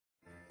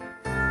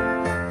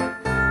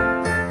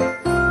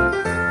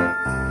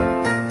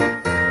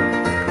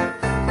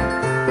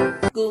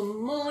Good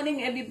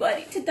morning,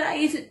 everybody.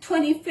 Today is the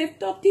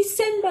 25th of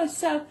December,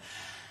 so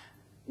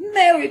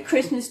Merry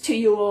Christmas to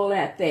you all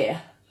out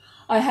there.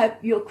 I hope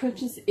your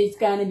Christmas is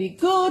going to be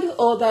good,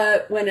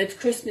 although when it's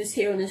Christmas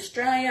here in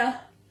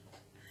Australia,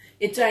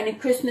 it's only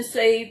Christmas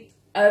Eve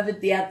over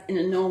in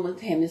the northern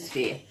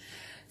hemisphere.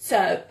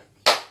 So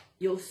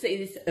you'll see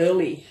this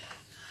early.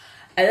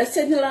 As I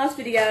said in the last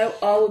video,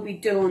 I will be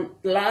doing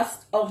the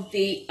last of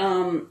the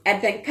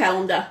Advent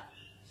calendar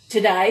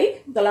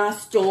today, the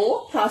last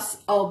store, plus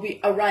I'll be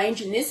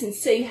arranging this and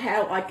see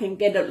how I can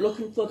get it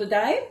looking for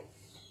today.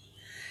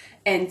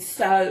 And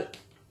so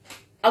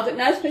I've got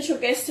no special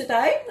guest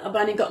today. I've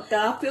only got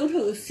Garfield,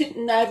 who is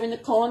sitting over in the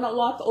corner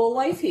like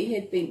always. He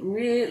has been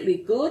really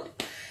good.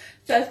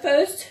 So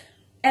first,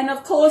 and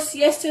of course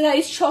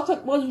yesterday's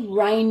chocolate was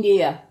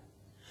reindeer.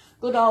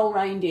 Good old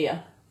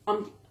reindeer.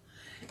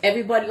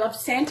 Everybody loves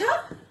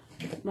Santa.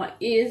 My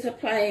ears are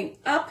playing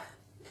up.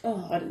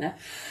 Oh, I don't know.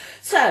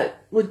 So,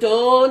 with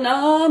door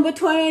number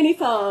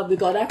 25, we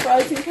got our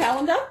frozen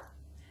calendar,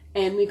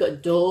 and we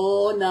got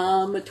door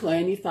number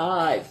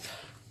 25.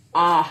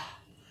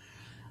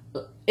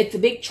 It's a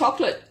big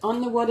chocolate. I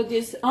don't know what it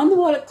is. I don't know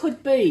what it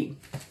could be.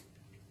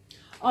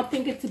 I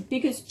think it's the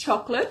biggest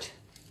chocolate.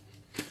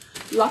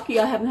 Lucky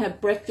I haven't had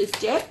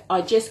breakfast yet.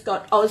 I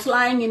was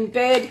laying in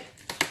bed,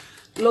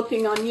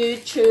 looking on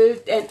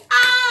YouTube, and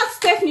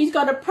Stephanie's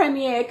got a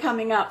premiere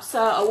coming up,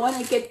 so I want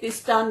to get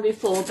this done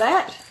before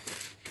that,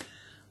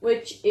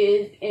 which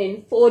is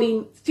in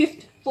 40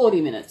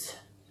 minutes.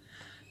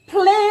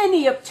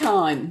 Plenty of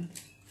time.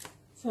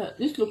 So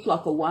this looks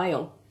like a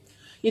whale.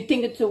 You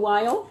think it's a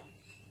whale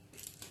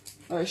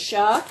or a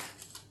shark?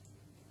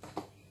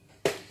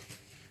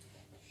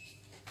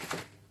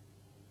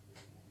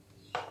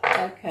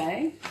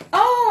 Okay.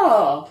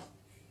 Oh,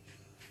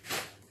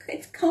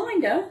 it's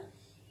kinda.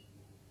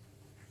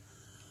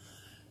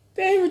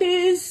 There it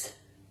is.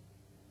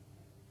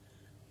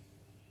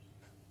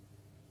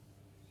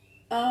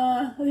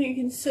 I think you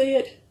can see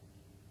it.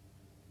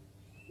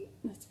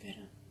 That's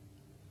better.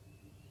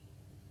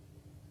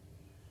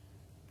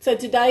 So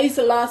today is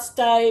the last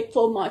day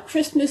for my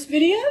Christmas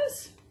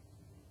videos.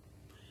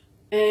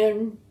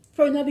 And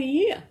for another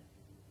year.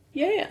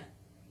 Yeah.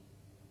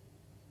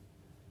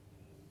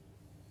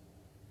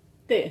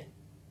 There.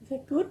 Is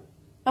that good?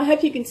 I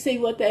hope you can see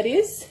what that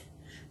is.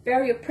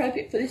 Very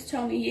appropriate for this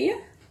time of year.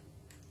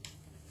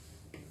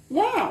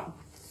 Wow.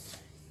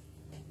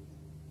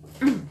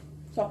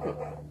 Chocolate.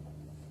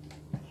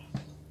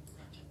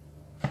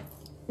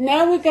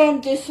 Now we're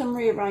going to do some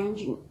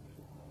rearranging.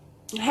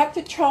 I have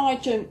to try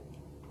to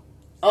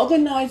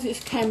organise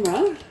this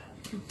camera.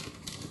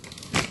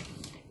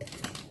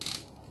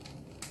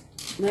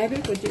 Maybe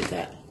we'll do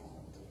that.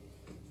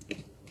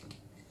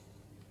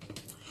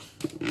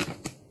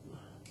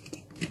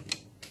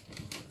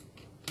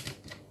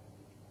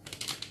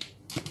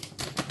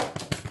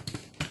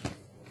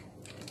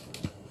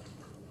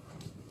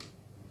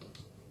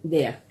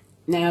 There.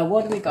 Now,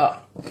 what do we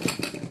got?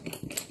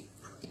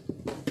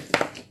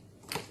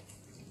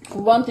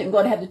 For one thing, we've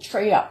got to have the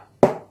tree up.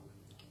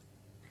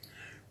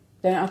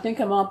 Then I think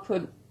I might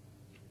put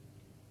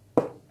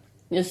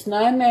the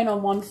snowman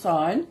on one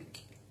side,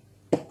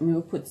 and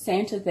we'll put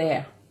Santa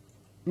there,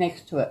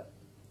 next to it.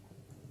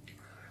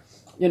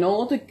 Then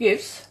all the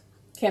gifts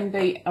can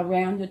be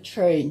around the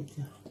tree.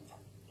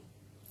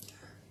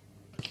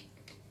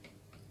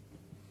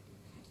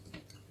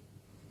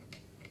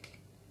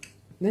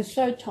 They're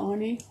so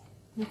tiny.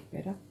 That's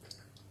better.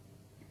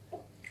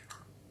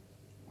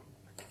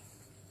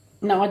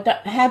 No,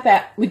 how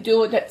about we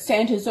do it that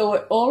Santa's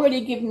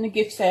already given the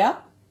gifts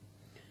out.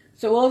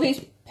 So all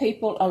these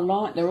people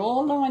are they're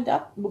all lined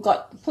up. We've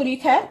got the Putty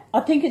Cat. I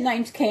think her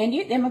name's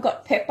Candy. Then we've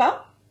got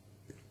Peppa.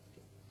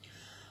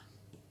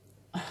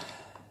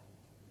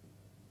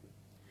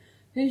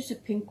 Who's the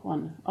pink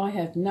one? I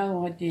have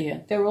no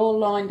idea. They're all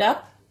lined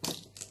up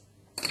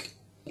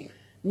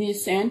near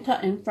Santa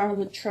in front of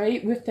the tree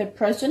with their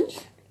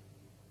presents.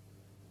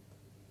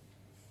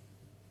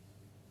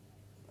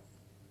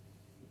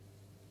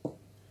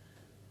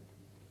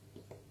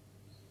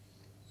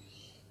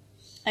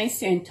 Hey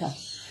Santa,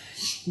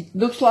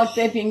 looks like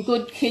they've been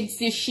good kids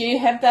this year,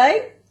 have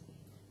they?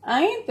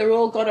 Eh? They're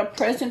all got a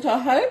present, I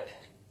hope.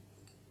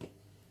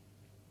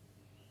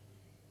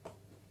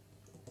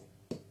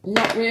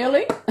 Not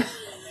really.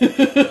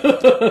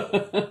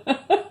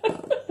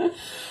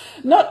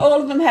 Not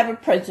all of them have a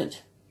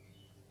present.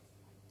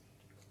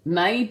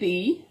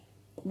 Maybe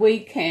we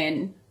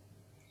can,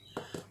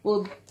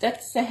 well,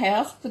 that's the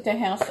house, put the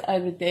house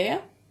over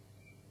there.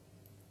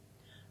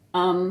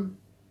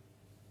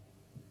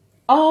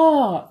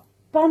 Oh,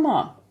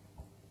 bummer.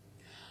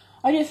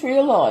 I just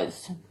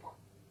realised.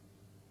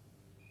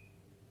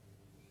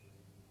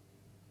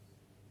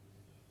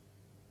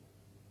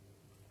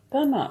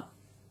 Bummer.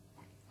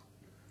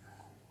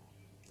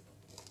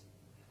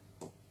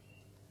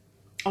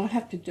 I'll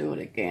have to do it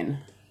again.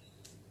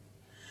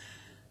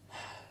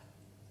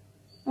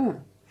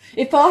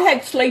 If I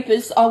had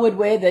sleepers, I would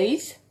wear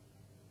these.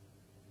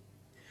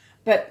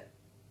 But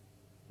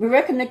we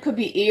reckon there could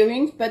be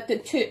earrings, but the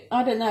two,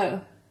 I don't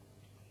know.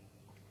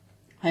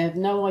 I have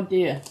no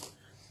idea.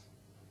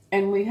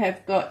 And we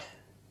have got,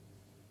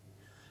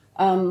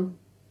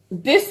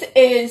 this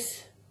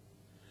is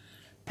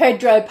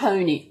Pedro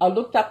Pony. I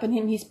looked up at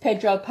him, he's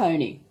Pedro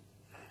Pony.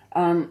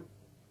 And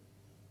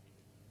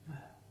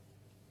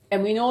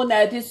we all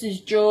know this is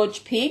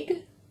George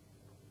Pig.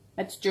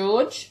 That's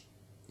George.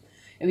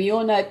 And we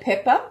all know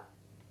Peppa.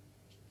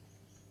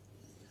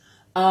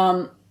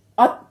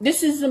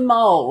 This is the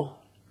mole.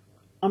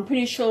 I'm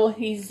pretty sure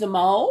he's the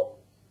mole.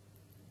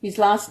 His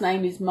last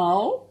name is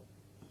Mole.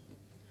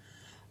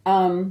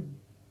 I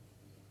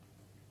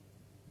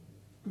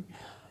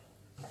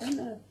don't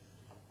know.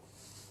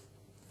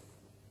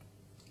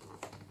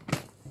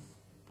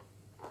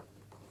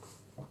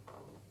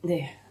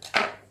 There.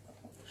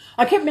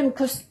 I kept them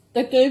because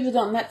the dude was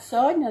on that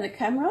side, now the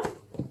camera.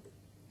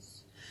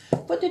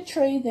 Put the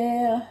tree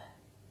there.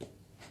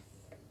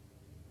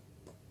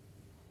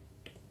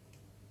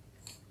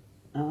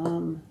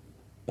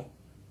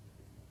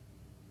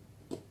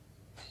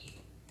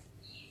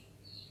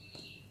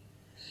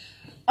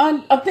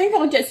 I think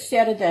I'll just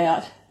set it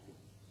out.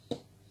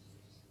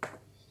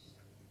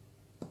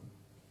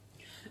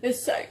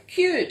 It's so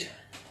cute.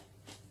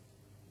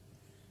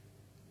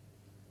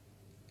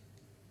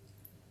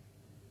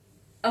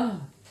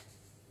 Oh.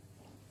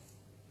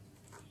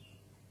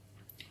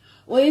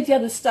 Where's the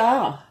other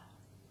star?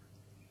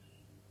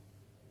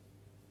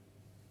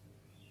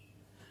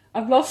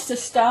 I've lost a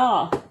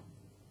star.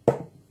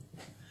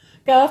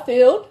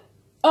 Garfield.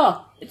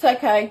 Oh, it's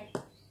okay.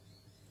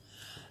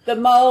 The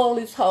mole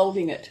is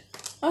holding it.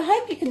 I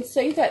hope you can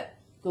see that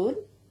good.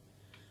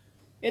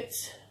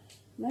 It's,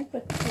 maybe I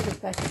can put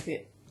it back a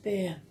bit.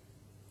 There.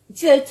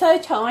 It's so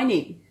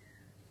tiny.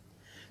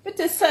 But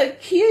they're so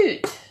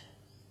cute.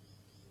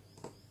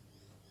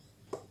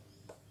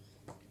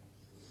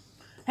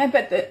 How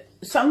about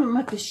some of them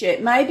have to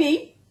share?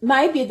 Maybe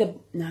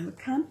no, it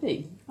can't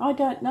be. I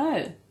don't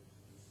know.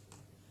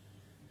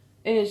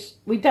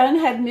 We don't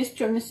have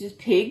Mr. and Mrs.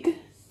 Pig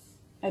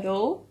at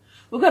all.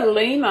 We've got a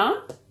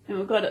lemur, and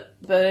we've got a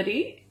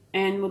birdie,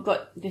 and we've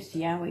got this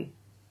yowie.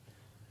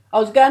 I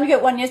was going to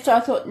get one yesterday. I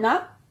thought,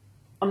 no,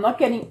 I'm not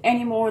getting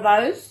any more of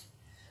those.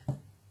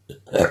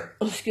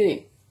 Excuse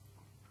me.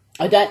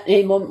 I don't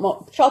need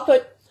more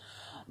chocolate.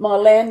 My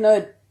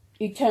landlord,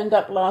 he turned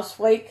up last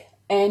week,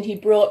 and he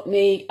brought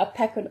me a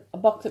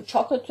box of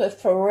chocolates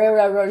with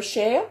Ferrero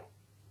Rocher.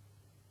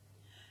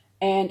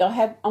 And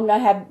I'm going to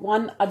have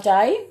one a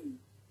day.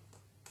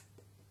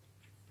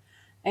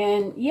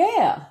 And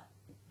yeah.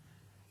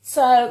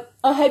 So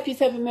I hope you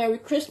have a Merry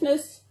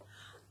Christmas.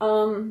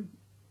 I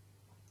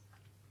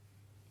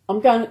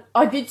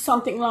did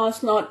something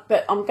last night,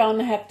 but I'm going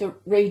to have to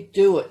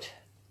redo it.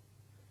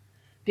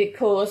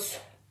 Because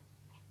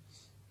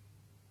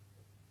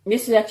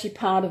this is actually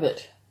part of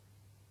it.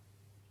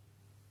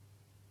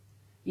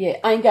 Yeah,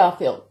 ain't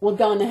Garfield. We're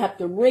going to have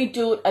to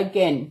redo it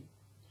again.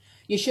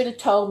 You should have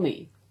told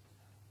me.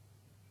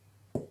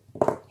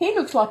 He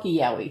looks like a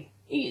yowie.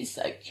 He is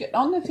so cute.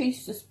 I don't know if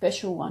he's a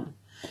special one.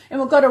 And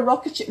we've got a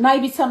rocket ship.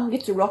 Maybe someone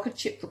gets a rocket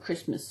ship for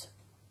Christmas.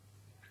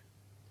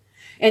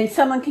 And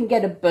someone can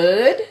get a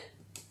bird.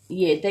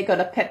 Yeah, they got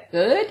a pet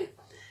bird.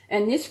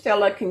 And this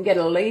fella can get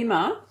a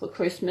lemur for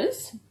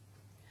Christmas.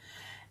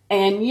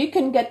 And you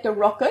can get the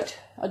rocket.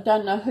 I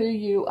don't know who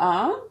you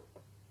are.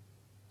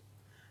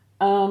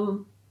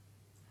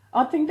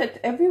 I think that's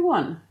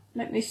everyone.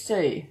 Let me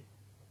see.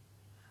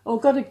 Oh,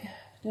 got to...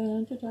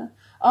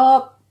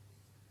 Oh,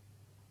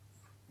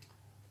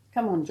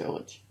 come on,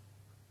 George.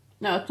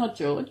 No, it's not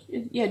George.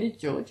 Yeah, it is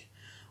George.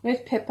 Where's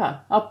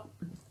Peppa? Oh,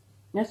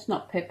 that's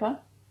not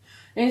Peppa.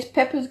 Yes,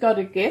 Peppa's got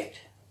a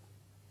gift.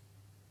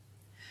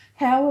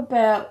 How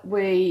about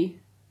you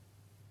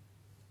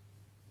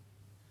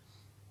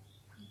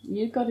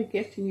got a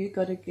gift and you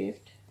got a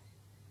gift.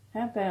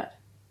 How about,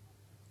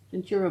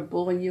 since you're a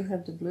boy, you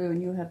have the blue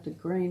and you have the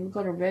green. We've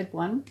got a red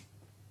one.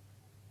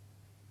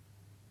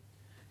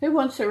 Who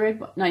wants the red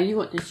one? No, you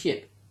want the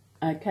ship.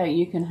 Okay,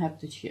 you can have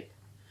the ship.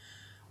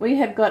 We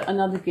have got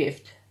another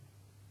gift.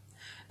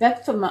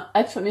 That's for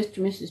Mr.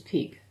 and Mrs.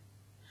 Pig.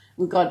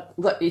 We've got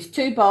these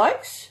 2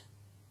 bikes,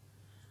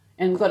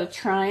 and we've got a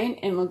train,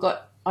 and we've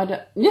got,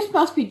 this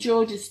must be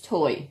George's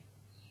toy.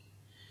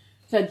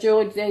 So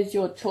George, there's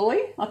your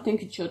toy. I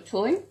think it's your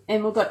toy.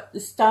 And we've got the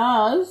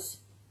stars.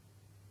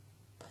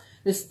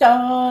 The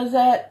stars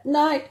at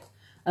night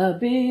are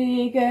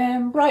big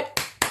and bright,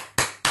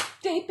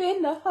 deep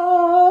in the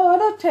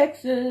heart of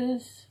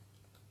Texas.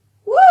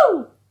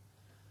 Woo!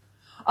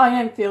 I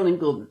am feeling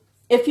good.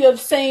 If you have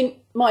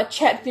seen my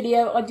chat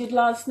video I did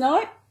last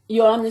night,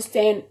 you'll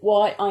understand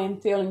why I am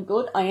feeling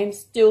good. I am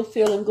still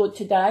feeling good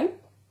today.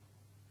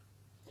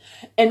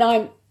 And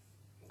I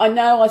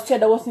know I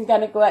said I wasn't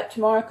going to go out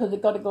tomorrow because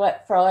I've got to go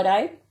out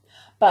Friday.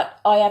 But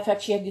I have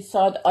actually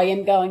decided I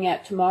am going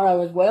out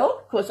tomorrow as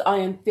well because I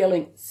am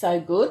feeling so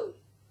good.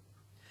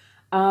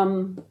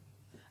 So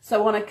I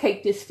want to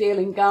keep this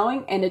feeling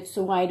going, and it's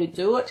the way to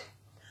do it.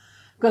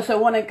 Because I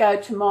want to go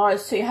tomorrow,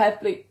 see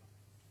hopefully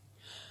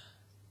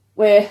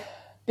we're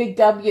Big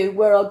W,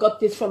 where I got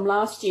this from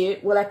last year,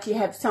 will actually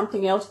have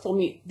something else for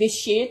me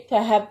this year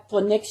to have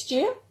for next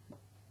year.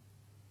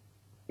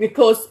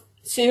 Because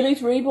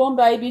Celys Reborn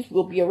Babies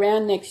will be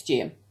around next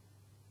year.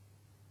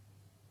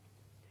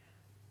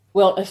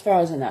 Well, as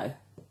far as I know.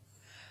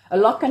 A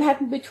lot can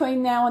happen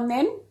between now and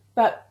then,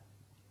 but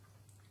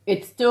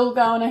it's still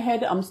going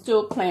ahead. I'm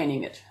still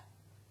planning it.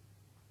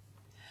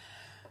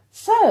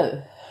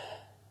 So,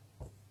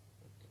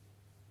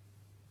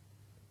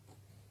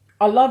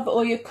 I love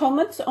all your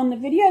comments on the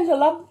videos. I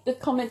love the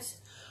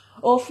comments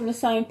all from the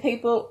same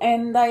people,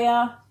 and they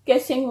are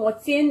guessing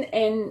what's in.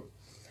 And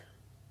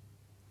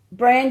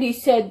Brandy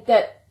said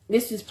that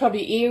this is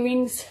probably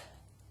earrings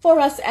for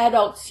us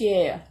adults,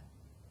 yeah.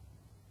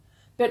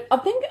 But I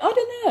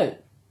don't know.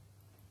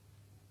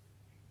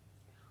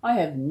 I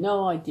have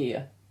no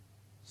idea.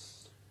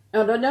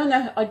 And I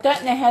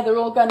don't know how they're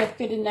all going to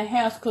fit in the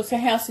house, because the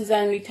house is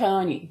only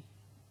tiny.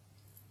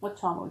 What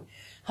time are we?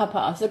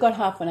 1:30. I've got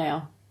half an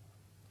hour.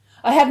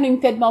 I haven't even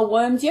fed my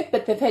worms yet,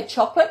 but they've had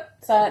chocolate,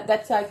 so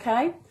that's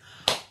okay.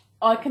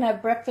 I can have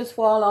breakfast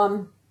while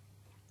I'm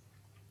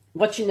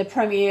watching the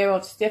premiere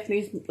of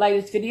Stephanie's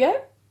latest video.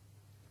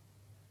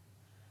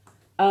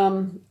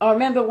 I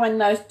remember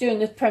when I was doing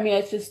this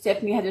premiere for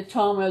Stephanie, had a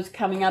timer was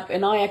coming up,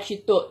 and I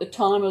actually thought the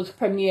time was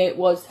premiere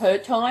was her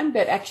time,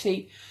 but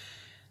actually,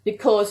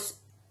 because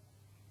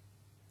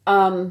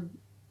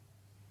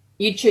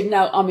you should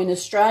know I'm in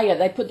Australia,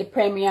 they put the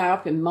premiere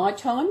up in my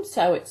time,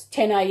 so it's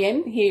 10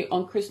 AM here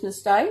on Christmas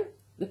Day,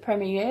 the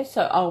premiere,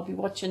 so I'll be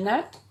watching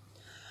that.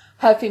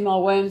 Hopefully my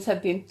worms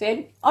have been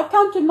fed. I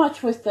can't do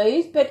much with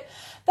these, but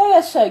they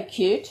are so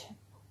cute.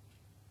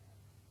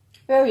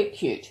 Very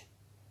cute.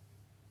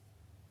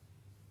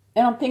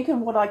 And I'm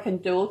thinking what I can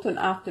do with them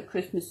after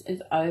Christmas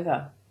is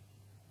over.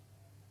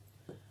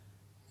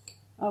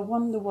 I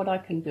wonder what I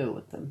can do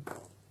with them.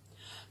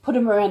 Put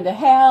them around the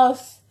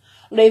house,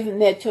 leave them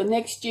there till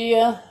next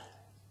year.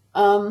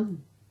 To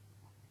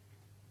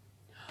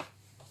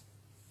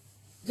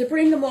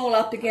bring them all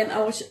up again,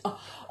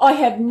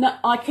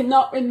 I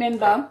cannot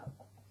remember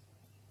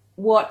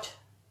what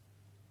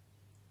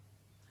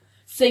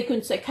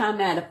sequence they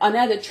come out of. I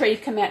know the tree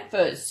come out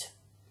first.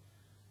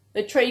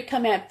 The tree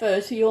come out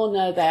first, you all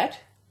know that.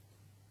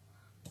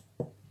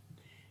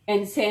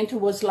 And Santa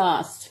was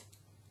last.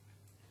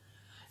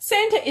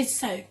 Santa is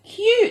so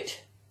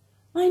cute.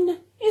 I know,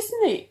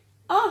 isn't he?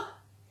 Ah,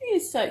 he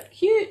is so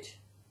cute.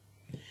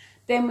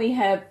 Then we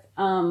have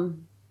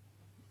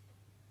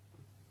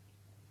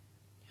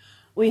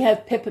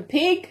Peppa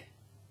Pig.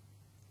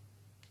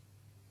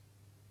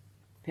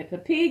 Peppa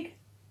Pig.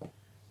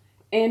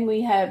 And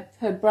we have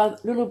her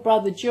little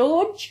brother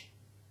George.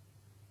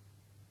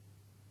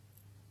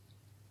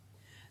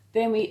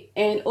 Then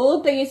and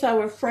all these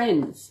are her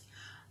friends.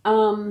 I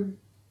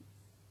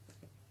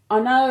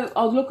know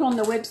I was looking on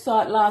the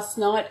website last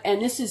night,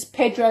 and this is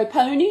Pedro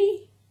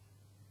Pony.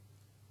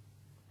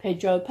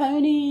 Pedro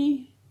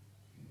Pony.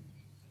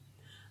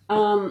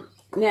 Now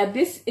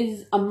this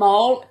is a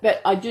mole,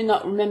 but I do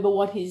not remember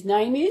what his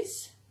name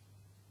is.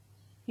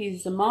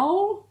 He's a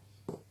mole.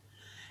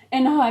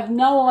 And I have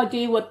no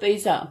idea what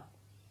these are.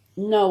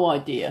 No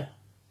idea.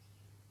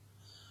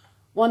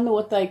 Wonder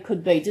what they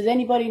could be. Does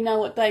anybody know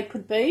what they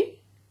could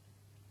be?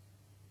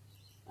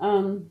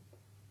 And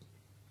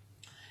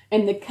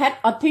the cat,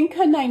 I think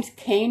her name's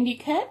Candy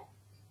Cat.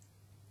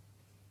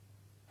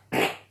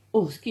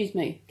 Oh, excuse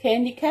me.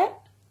 Candy Cat.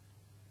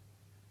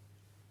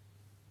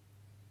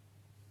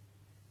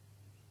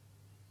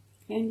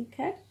 Candy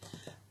Cat.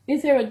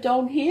 Is there a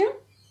dog here?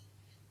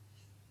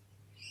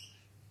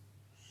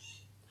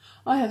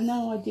 I have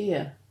no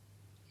idea.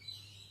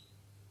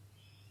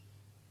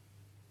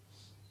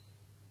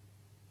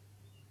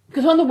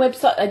 Because on the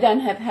website they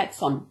don't have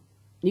hats on.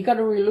 You've got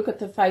to really look at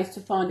the face to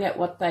find out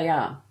what they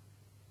are.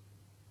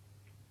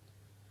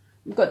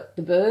 We've got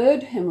the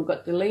bird and we've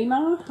got the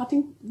lemur. I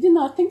think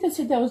they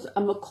said there was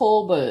a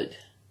macaw bird.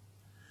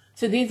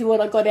 So these are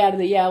what I got out of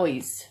the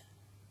Yowies.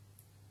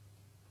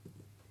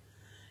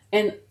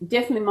 And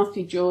definitely must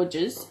be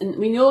George's. And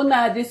we all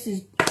know this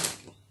is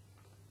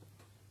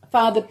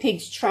Father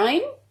Pig's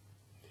train.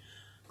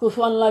 Of course,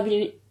 one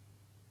lovely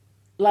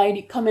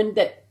lady commented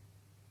that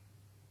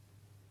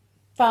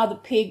Father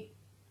Pig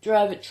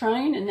drove a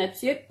train, and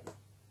that's it.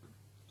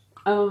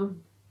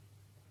 In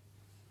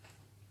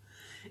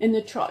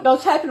the trike. I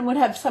was hoping we'd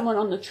have someone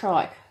on the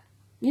trike,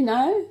 you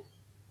know,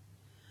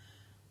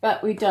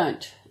 but we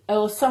don't.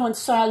 Or someone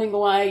sailing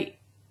away,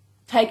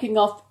 taking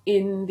off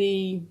in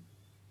the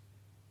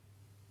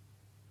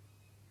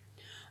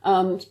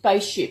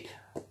spaceship.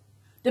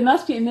 There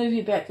must be a movie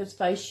about the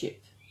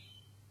spaceship.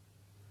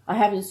 I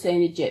haven't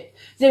seen it yet.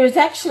 There is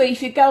actually,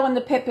 if you go on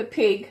the Peppa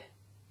Pig,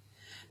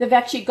 they've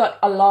actually got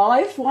a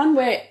live one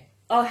where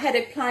I had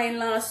it playing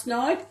last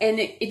night, and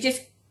it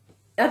just,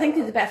 I think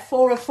there's about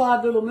 4 or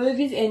 5 little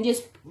movies, and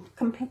just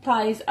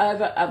plays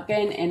over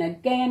again and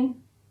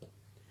again.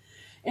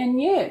 And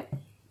yeah.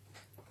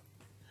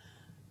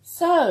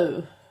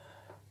 So,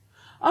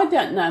 I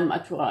don't know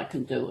much what I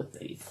can do with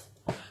these.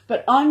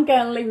 But I'm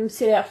going to leave them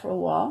sit out for a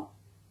while.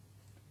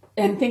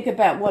 and think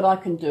about what I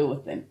can do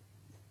with them.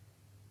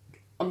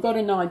 I've got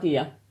an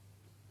idea.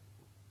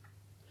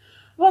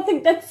 Well, I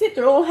think that's it.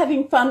 They're all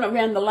having fun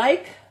around the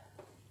lake,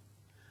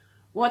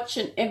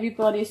 watching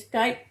everybody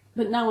skate,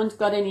 but no one's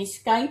got any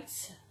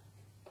skates.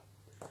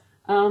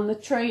 The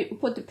tree,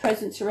 put the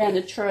presents around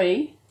the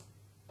tree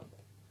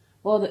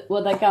while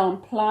they go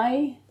and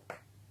play.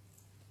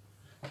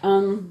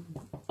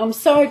 I'm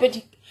sorry,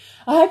 but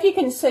I hope you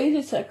can see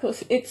this,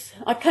 because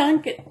I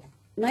can't get,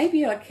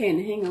 maybe I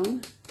can, hang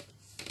on.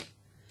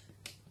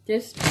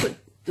 Just put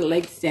the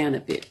legs down a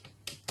bit.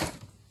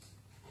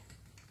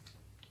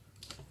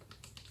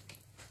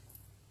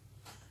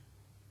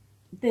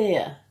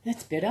 There,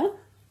 that's better.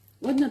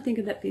 Why didn't I think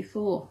of that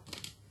before?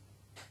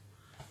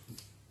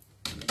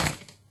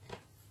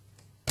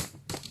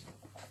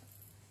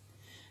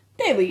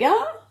 There we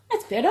go,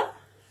 that's better.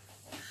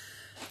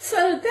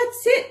 So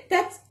that's it.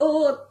 That's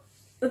all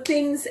the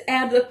things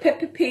out of the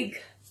Peppa Pig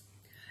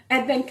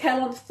Advent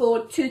Calendar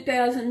for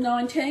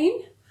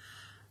 2019.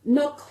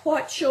 Not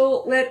quite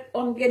sure what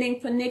I'm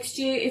getting for next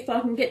year, if I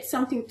can get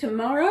something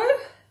tomorrow.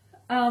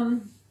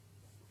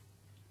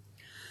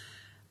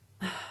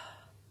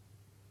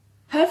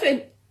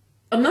 Hopefully,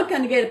 I'm not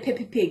going to get a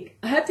Peppa Pig.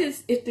 I hope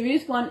if there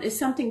is one, is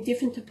something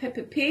different to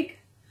Peppa Pig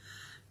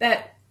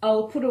that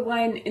I'll put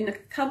away in the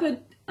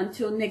cupboard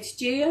until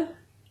next year.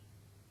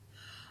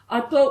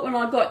 I thought when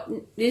I got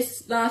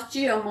this last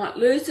year I might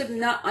lose it.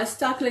 No, I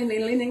stuck it in the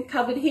linen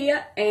cupboard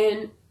here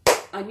and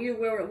I knew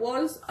where it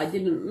was. I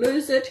didn't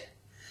lose it.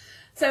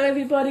 So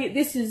everybody,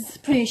 this is a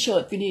pretty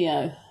short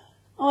video.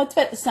 Oh, it's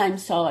about the same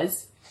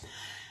size.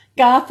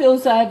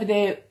 Garfield's over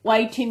there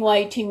waiting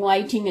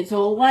as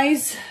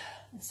always.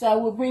 So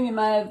we'll bring him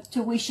over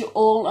to wish you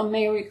all a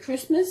Merry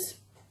Christmas.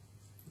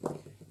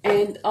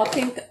 And I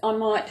think I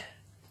might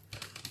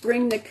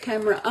bring the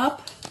camera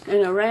up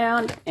and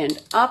around and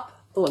up.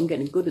 Oh, I'm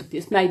getting good at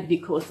this. Maybe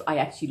because I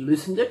actually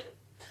loosened it.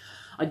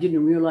 I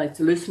didn't realise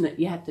to loosen it,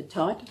 you had to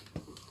tighten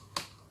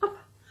up.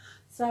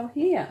 So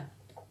here.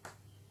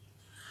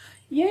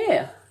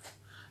 Yeah.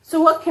 So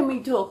what can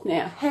we talk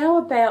now? How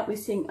about we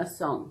sing a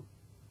song?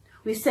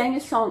 We sang a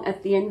song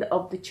at the end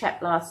of the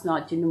chat last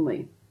night, didn't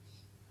we?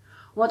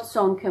 What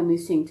song can we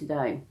sing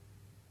today?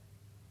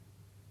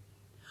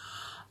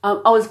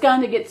 I was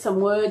going to get some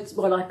words,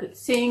 what I could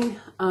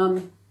sing.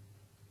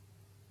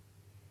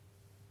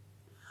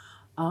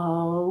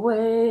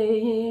 Away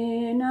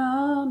in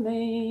a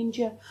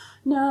manger,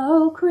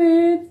 no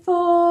crib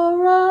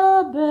for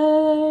a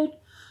bed,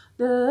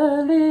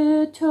 the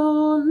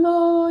little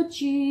Lord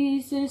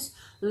Jesus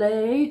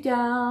laid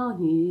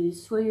down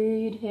his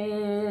sweet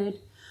head.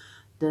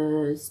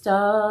 The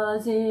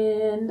stars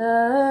in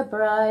the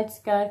bright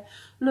sky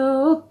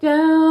looked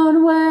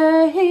down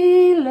where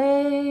he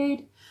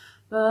laid,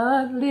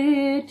 but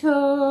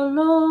little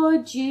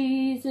Lord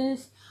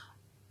Jesus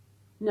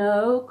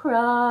no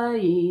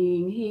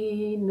crying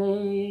he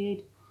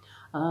made.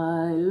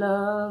 I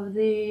love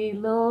thee,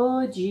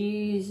 Lord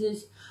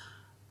Jesus,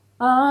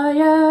 I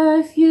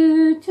ask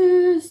you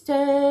to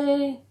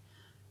stay.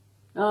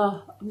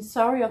 Oh, I'm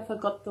sorry I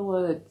forgot the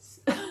words.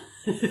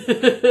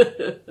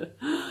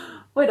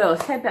 What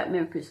else? How about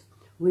Merry Christmas?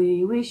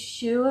 We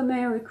wish you a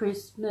Merry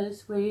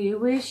Christmas, we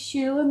wish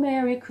you a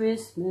Merry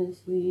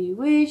Christmas, we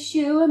wish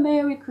you a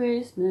Merry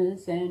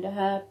Christmas and a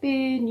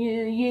Happy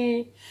New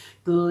Year.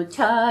 Good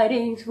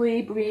tidings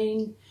we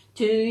bring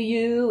to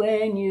you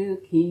and your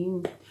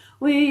King.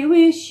 We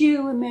wish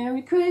you a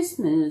Merry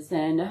Christmas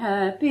and a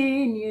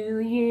Happy New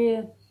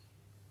Year.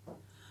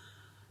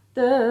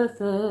 The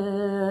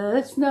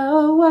first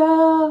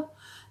Noel,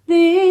 the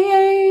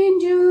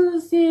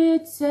angels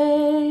did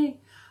say,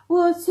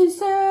 was to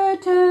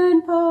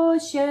certain poor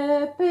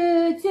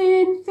shepherds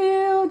in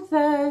fields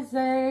as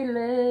they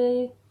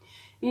lay,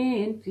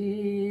 in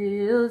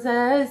fields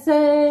as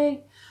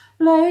they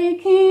lay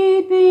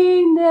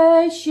keeping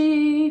their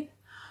sheep,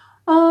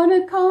 on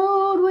a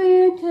cold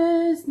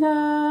winter's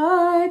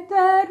night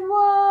that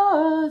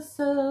was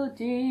so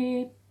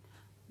deep.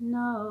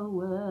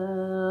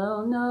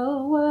 Noel,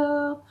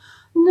 Noel,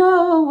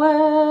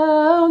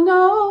 Noel,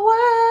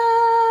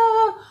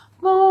 Noel,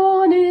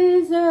 born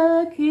is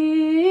a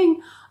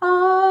King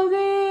of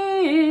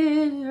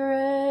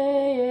Israel.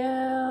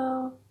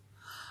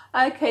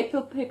 Okay,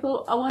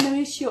 people, I want to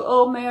wish you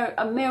all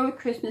a Merry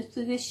Christmas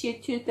to this year,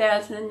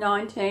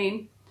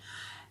 2019.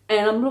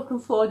 And I'm looking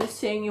forward to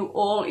seeing you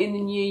all in the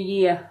new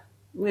year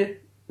with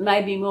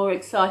maybe more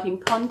exciting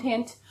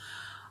content.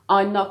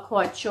 I'm not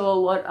quite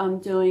sure what I'm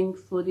doing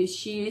for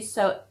this year,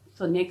 so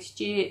for next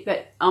year,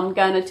 but I'm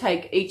going to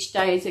take each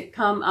day as it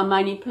comes. I'm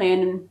only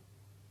planning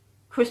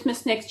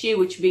Christmas next year,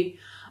 which will be,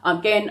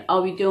 again,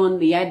 I'll be doing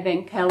the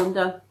Advent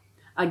Calendar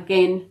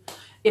again.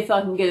 If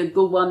I can get a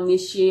good one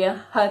this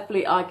year,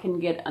 hopefully I can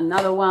get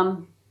another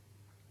one.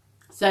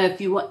 So if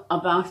you want,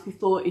 I've asked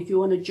before, if you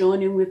want to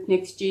join in with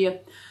next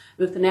year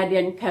with an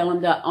Advent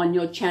Calendar on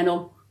your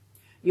channel,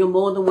 you're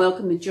more than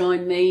welcome to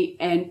join me,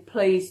 and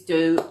please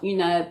do, you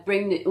know,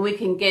 we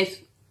can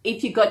guess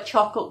if you got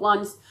chocolate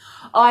ones.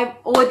 I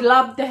would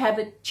love to have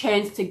a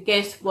chance to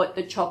guess what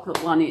the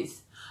chocolate one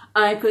is.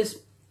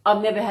 Because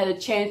I've never had a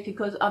chance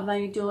because I'm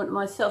only doing it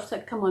myself. So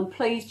come on,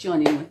 please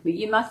join in with me.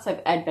 You must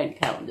have advent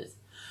calendars.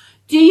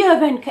 Do you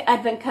have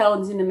advent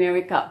calendars in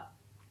America?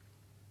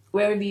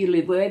 Wherever you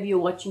live, wherever you're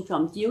watching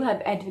from, do you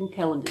have advent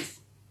calendars?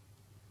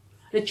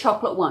 The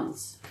chocolate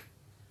ones.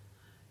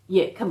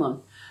 Yeah, come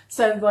on.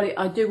 So everybody,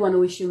 I do want to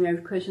wish you a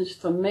Merry Christmas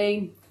from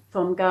me,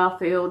 from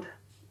Garfield,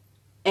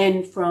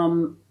 and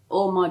from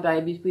all my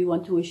babies. We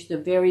want to wish the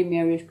very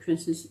merriest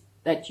Christmas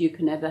that you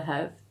can ever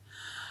have.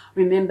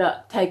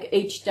 Remember, take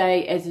each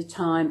day as a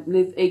time.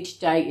 Live each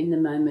day in the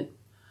moment.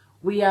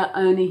 We are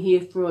only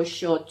here for a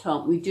short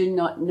time. We do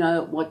not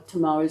know what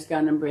tomorrow is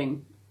going to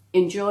bring.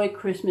 Enjoy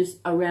Christmas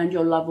around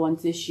your loved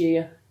ones this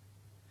year.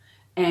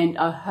 And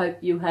I hope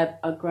you have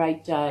a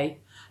great day.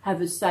 Have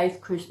a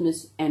safe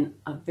Christmas and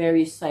a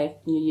very safe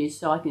New Year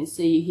so I can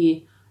see you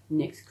here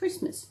next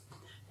Christmas.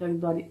 So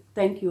everybody,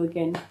 thank you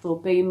again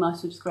for being my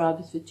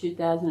subscribers for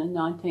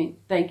 2019.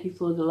 Thank you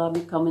for the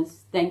lovely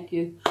comments. Thank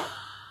you.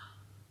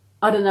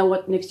 I don't know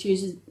what next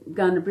year's is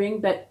going to bring,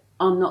 but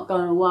I'm not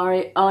going to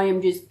worry. I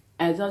am just,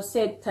 as I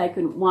said,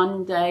 taking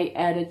one day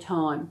at a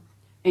time.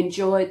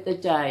 Enjoy the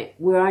day.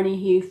 We're only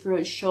here for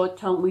a short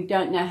time. We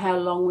don't know how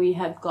long we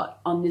have got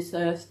on this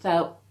earth,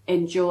 so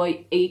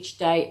enjoy each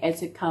day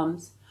as it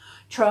comes.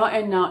 Try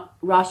and not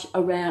rush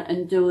around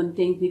and doing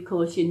things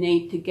because you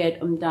need to get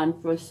them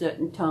done for a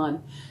certain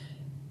time.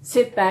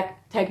 Sit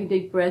back, take a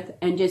deep breath,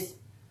 and just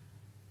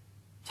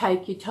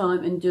take your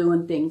time and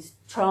doing things.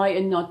 Try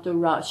and not to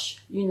rush.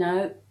 You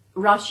know,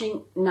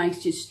 rushing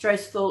makes you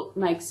stressful,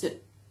 makes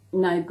it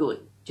no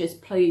good.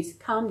 Just please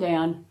calm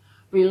down,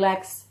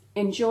 relax,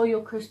 enjoy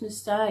your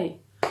Christmas day.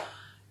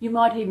 You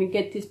might even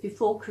get this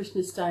before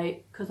Christmas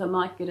Day because I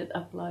might get it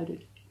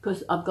uploaded.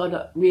 Because I've got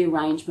to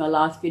rearrange my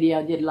last video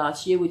I did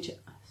last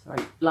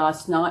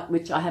night,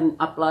 which I haven't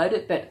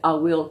uploaded, but I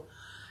will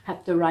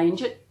have to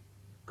arrange it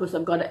because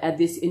I've got to add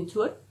this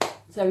into it.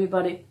 So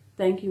everybody,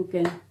 thank you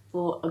again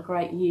for a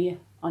great year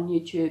on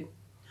YouTube.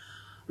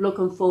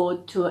 Looking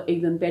forward to an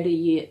even better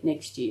year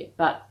next year.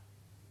 But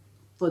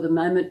for the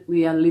moment,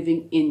 we are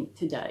living in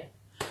today.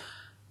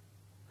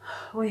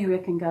 What do you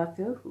reckon,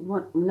 Garfield?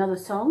 Want another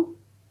song?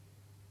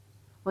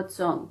 What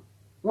song?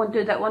 Want to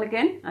do that one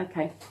again?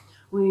 Okay.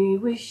 We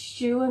wish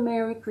you a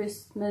Merry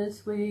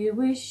Christmas. We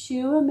wish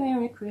you a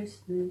Merry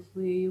Christmas.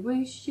 We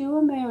wish you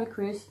a Merry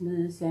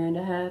Christmas and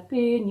a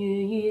Happy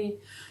New Year.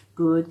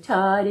 Good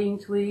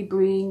tidings we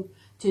bring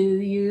to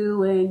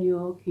you and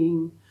your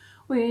King.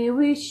 We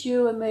wish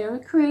you a Merry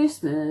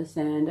Christmas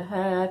and a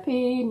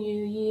Happy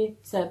New Year.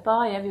 So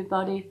bye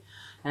everybody.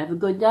 Have a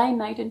good day,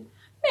 mate, and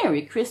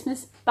Merry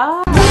Christmas.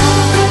 Bye.